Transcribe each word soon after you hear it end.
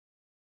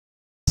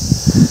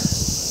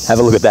Have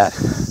a look at that.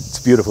 It's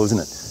beautiful, isn't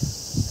it?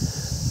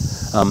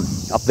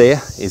 Up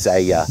there is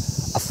a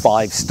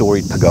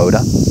 5-storied pagoda,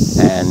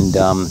 and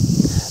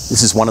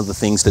this is one of the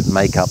things that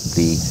make up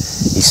the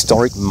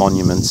historic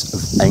monuments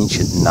of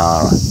ancient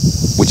Nara,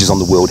 which is on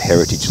the World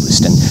Heritage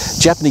List. And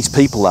Japanese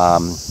people,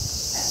 and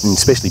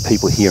especially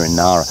people here in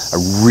Nara,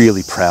 are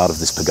really proud of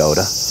this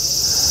pagoda.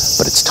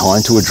 But it's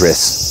time to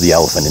address the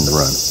elephant in the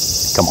room.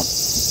 Come on.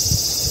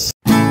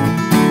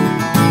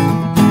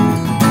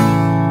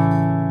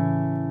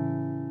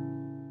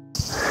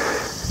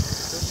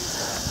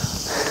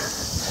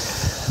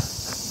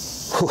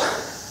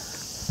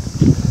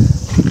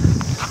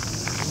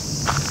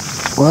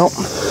 Well,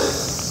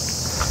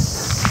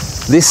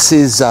 this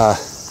is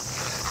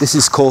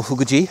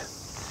Kofuku.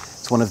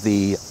 It's one of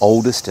the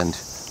oldest and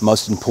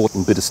most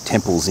important Buddhist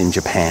temples in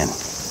Japan.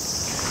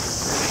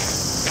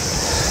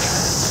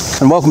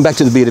 And welcome back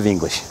to the Beard of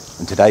English.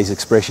 And today's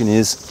expression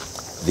is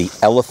the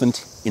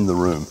elephant in the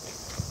room.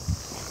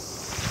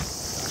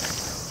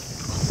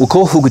 Well,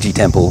 Kofuku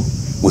Temple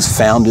was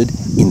founded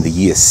in the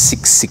year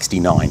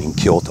 669 in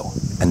Kyoto,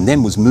 and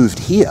then was moved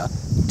here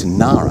to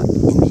Nara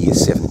in the year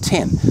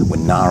 710,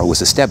 when Nara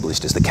was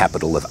established as the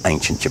capital of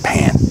ancient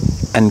Japan.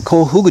 And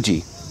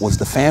Kofuku was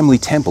the family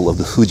temple of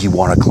the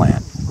Fujiwara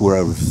clan, who are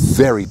a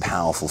very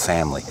powerful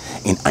family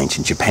in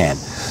ancient Japan.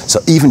 So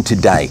even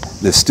today,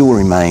 there still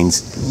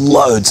remains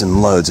loads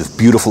and loads of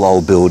beautiful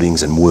old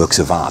buildings and works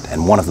of art.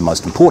 And one of the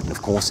most important,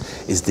 of course,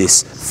 is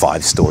this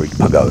 5-storied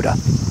pagoda.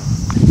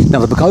 Now,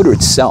 the pagoda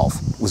itself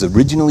was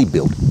originally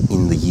built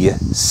in the year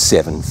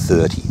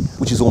 730,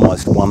 which is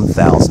almost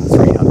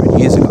 1,300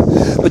 years ago.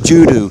 But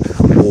due to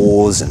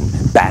wars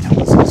and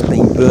battles, it's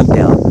been burnt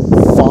down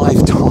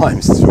 5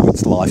 times through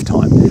its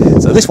lifetime.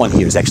 So this one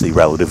here is actually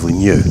relatively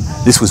new.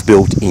 This was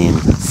built in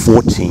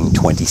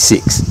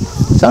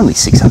 1426. It's only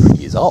 600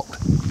 years old.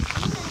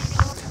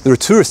 There are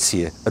tourists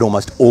here at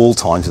almost all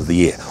times of the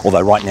year,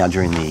 although right now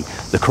during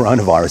the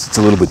coronavirus it's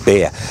a little bit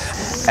bare.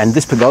 And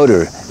this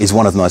pagoda is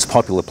one of the most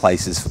popular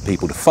places for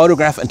people to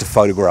photograph and to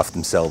photograph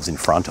themselves in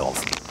front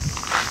of.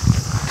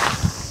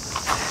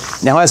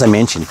 Now, as I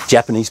mentioned,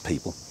 Japanese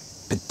people,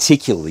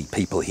 particularly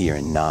people here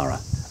in Nara,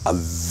 are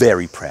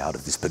very proud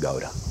of this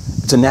pagoda.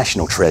 It's a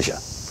national treasure.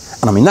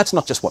 And I mean, that's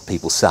not just what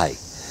people say.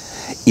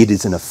 It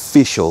is an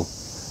official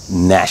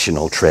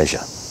national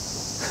treasure.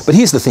 But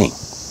here's the thing.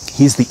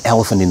 Here's the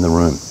elephant in the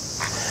room.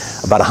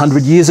 About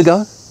 100 years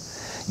ago,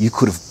 you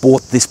could have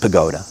bought this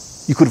pagoda.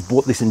 You could have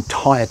bought this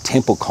entire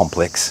temple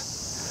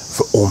complex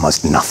for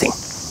almost nothing.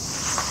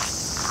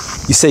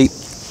 You see,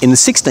 in the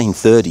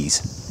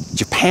 1630s,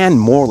 Japan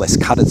more or less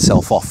cut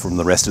itself off from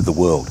the rest of the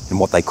world in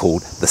what they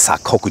called the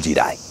Sakoku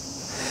Jidai.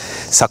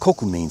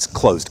 Sakoku means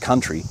closed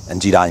country,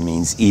 and Jidai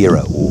means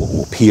era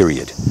or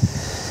period.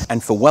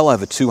 And for well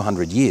over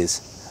 200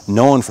 years,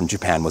 no one from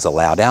Japan was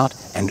allowed out,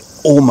 and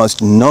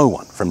almost no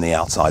one from the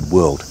outside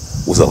world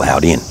was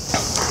allowed in.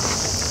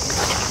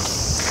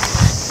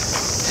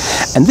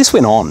 And this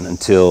went on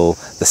until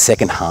the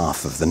second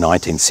half of the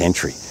 19th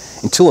century,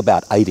 until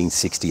about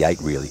 1868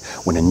 really,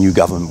 when a new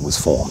government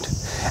was formed.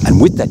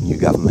 And with that new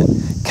government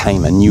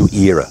came a new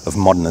era of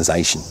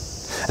modernisation.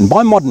 And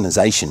by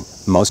modernisation,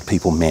 most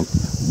people meant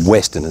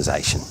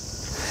westernization.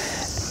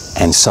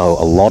 And so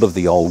a lot of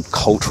the old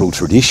cultural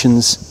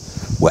traditions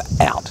were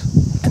out,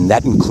 and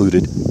that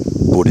included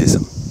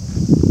Buddhism.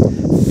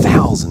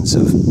 Thousands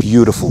of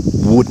beautiful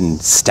wooden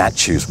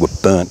statues were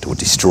burnt or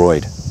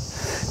destroyed.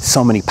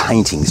 So many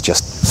paintings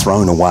just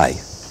thrown away.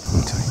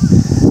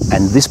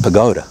 And this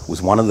pagoda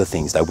was one of the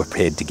things they were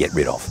prepared to get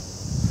rid of.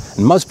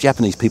 And most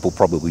Japanese people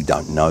probably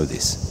don't know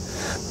this,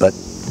 but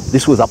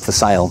this was up for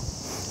sale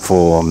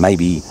for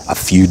maybe a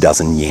few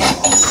dozen yen.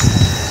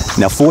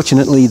 Now,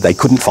 fortunately, they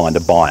couldn't find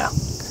a buyer.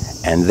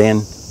 And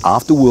then,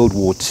 after World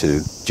War II,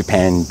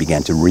 Japan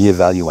began to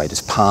reevaluate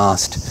its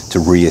past, to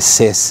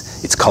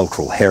reassess its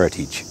cultural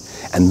heritage.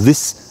 And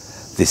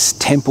this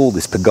temple,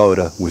 this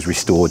pagoda, was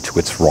restored to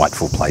its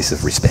rightful place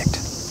of respect.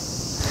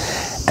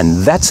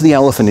 And that's the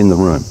elephant in the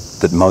room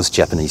that most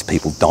Japanese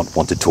people don't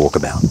want to talk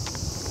about.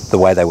 The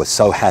way they were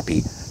so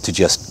happy to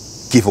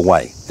just give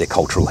away their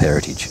cultural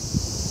heritage.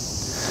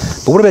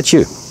 But what about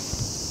you?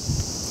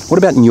 What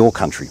about in your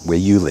country, where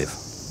you live?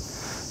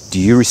 Do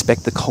you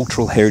respect the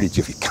cultural heritage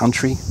of your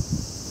country,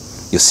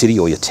 your city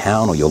or your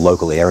town or your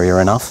local area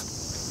enough?